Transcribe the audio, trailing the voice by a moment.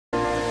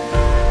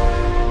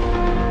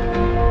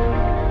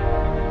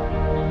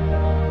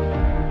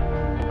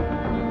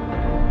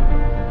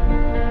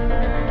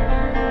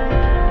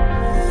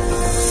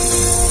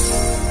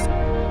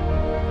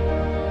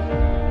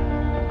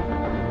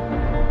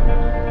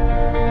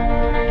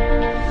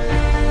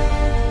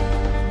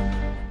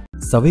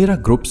Savera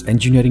Group's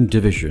engineering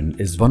division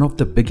is one of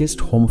the biggest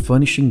home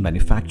furnishing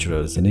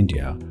manufacturers in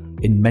India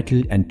in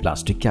metal and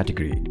plastic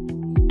category.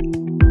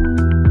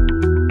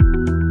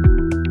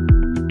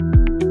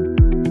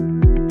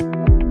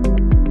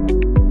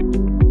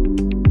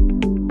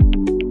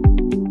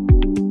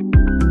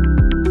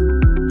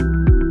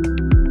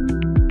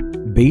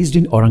 Based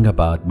in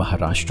Aurangabad,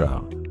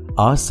 Maharashtra,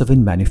 our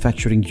 7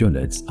 manufacturing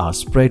units are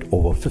spread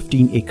over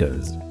 15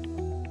 acres.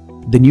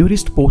 The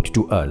nearest port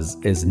to us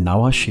is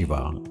Nhava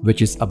Sheva,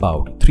 which is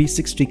about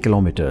 360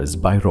 kilometers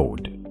by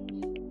road.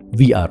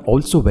 We are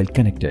also well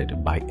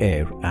connected by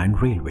air and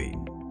railway.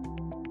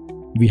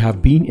 We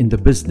have been in the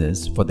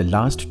business for the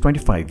last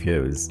 25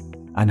 years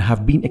and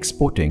have been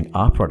exporting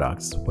our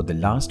products for the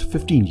last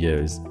 15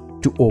 years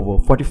to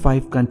over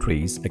 45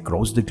 countries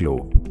across the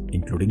globe,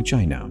 including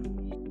China.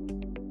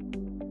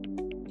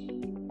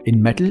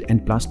 In metal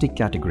and plastic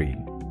category,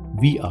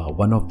 we are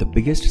one of the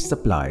biggest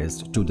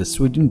suppliers to the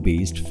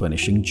Sweden-based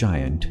furnishing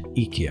giant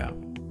IKEA.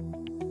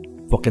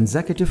 For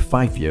consecutive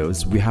 5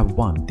 years, we have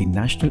won the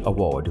National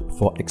Award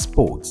for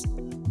Exports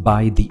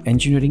by the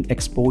Engineering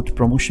Export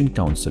Promotion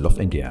Council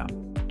of India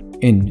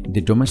in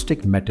the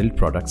domestic metal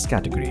products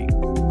category.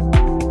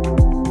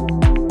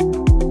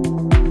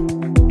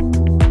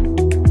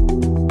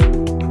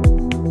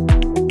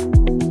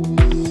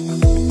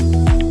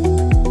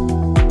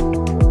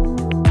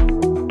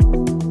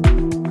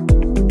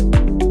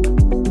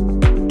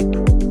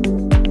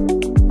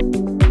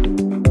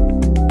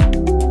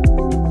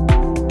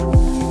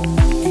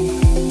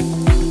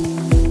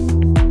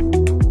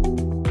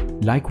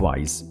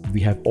 Likewise, we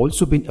have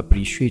also been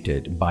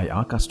appreciated by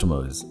our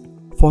customers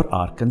for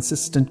our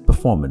consistent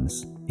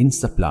performance in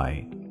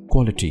supply,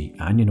 quality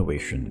and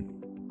innovation.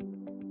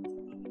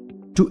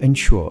 To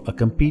ensure a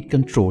complete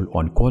control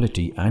on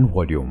quality and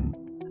volume,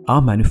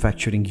 our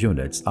manufacturing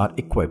units are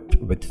equipped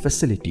with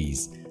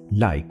facilities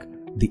like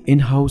the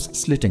in-house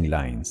slitting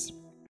lines,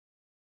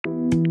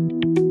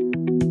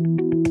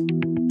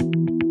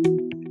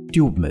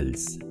 tube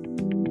mills,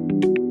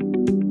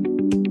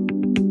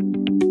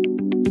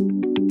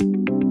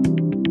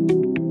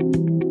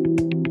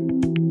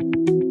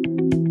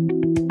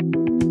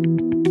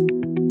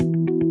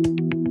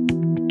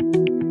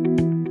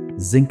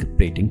 zinc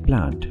plating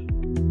plant,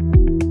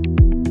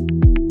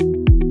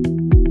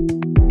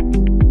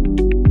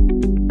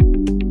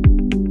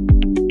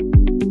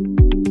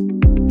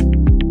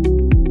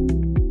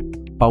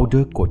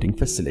 powder coating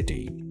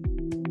facility,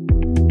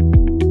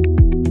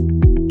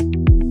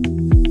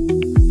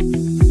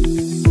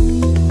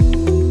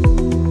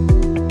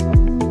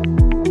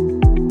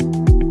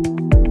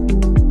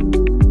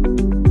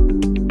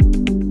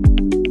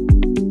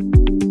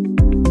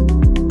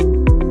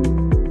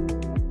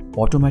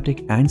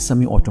 automatic and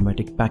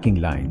semi-automatic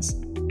packing lines,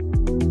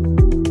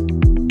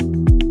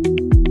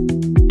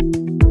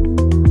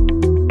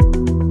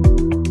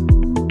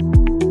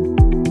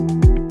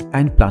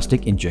 and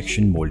plastic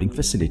injection molding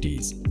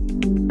facilities.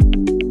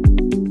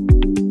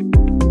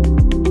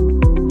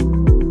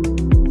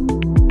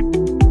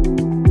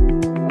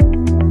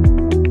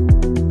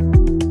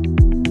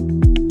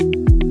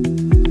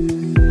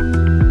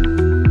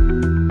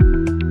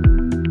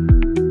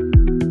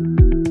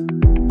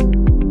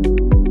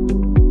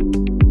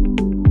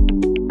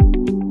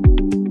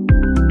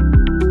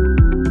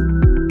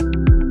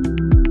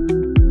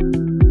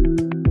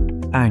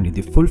 And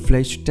the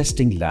full-fledged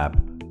testing lab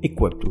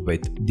equipped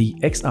with the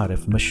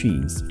XRF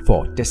machines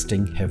for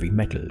testing heavy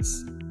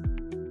metals.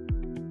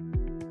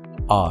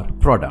 Our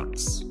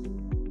products: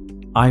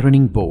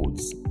 ironing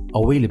boards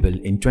available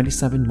in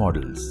 27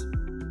 models,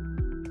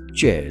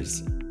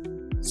 chairs,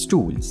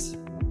 stools,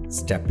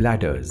 step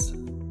ladders,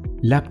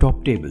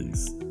 laptop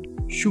tables,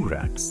 shoe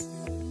racks,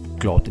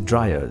 cloth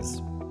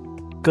dryers,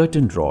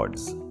 curtain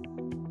rods,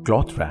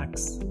 cloth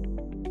racks,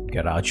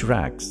 garage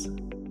racks,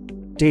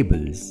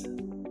 tables.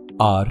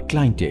 Our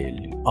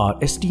clientele, our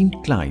esteemed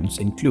clients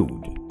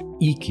include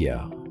IKEA,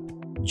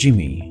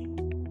 Jimmy,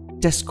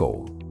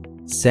 Tesco,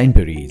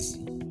 Sainsbury's,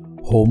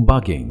 Home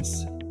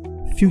Bargains,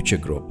 Future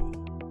Group,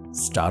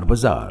 Star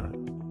Bazaar,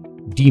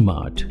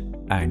 D-Mart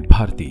and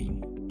Bharti.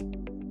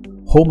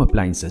 Home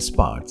appliances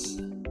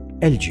parts: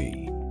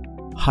 LG,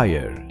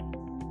 Haier,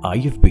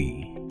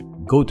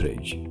 IFB,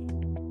 Godrej.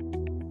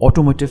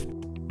 Automotive: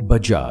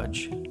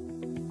 Bajaj.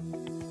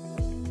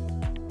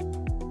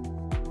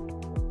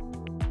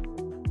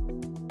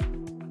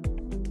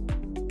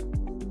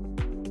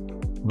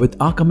 With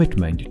our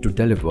commitment to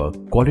deliver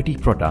quality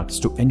products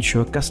to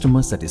ensure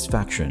customer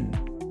satisfaction,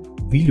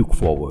 we look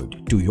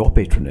forward to your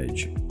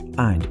patronage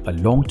and a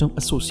long-term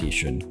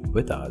association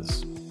with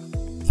us.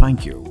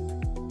 Thank you.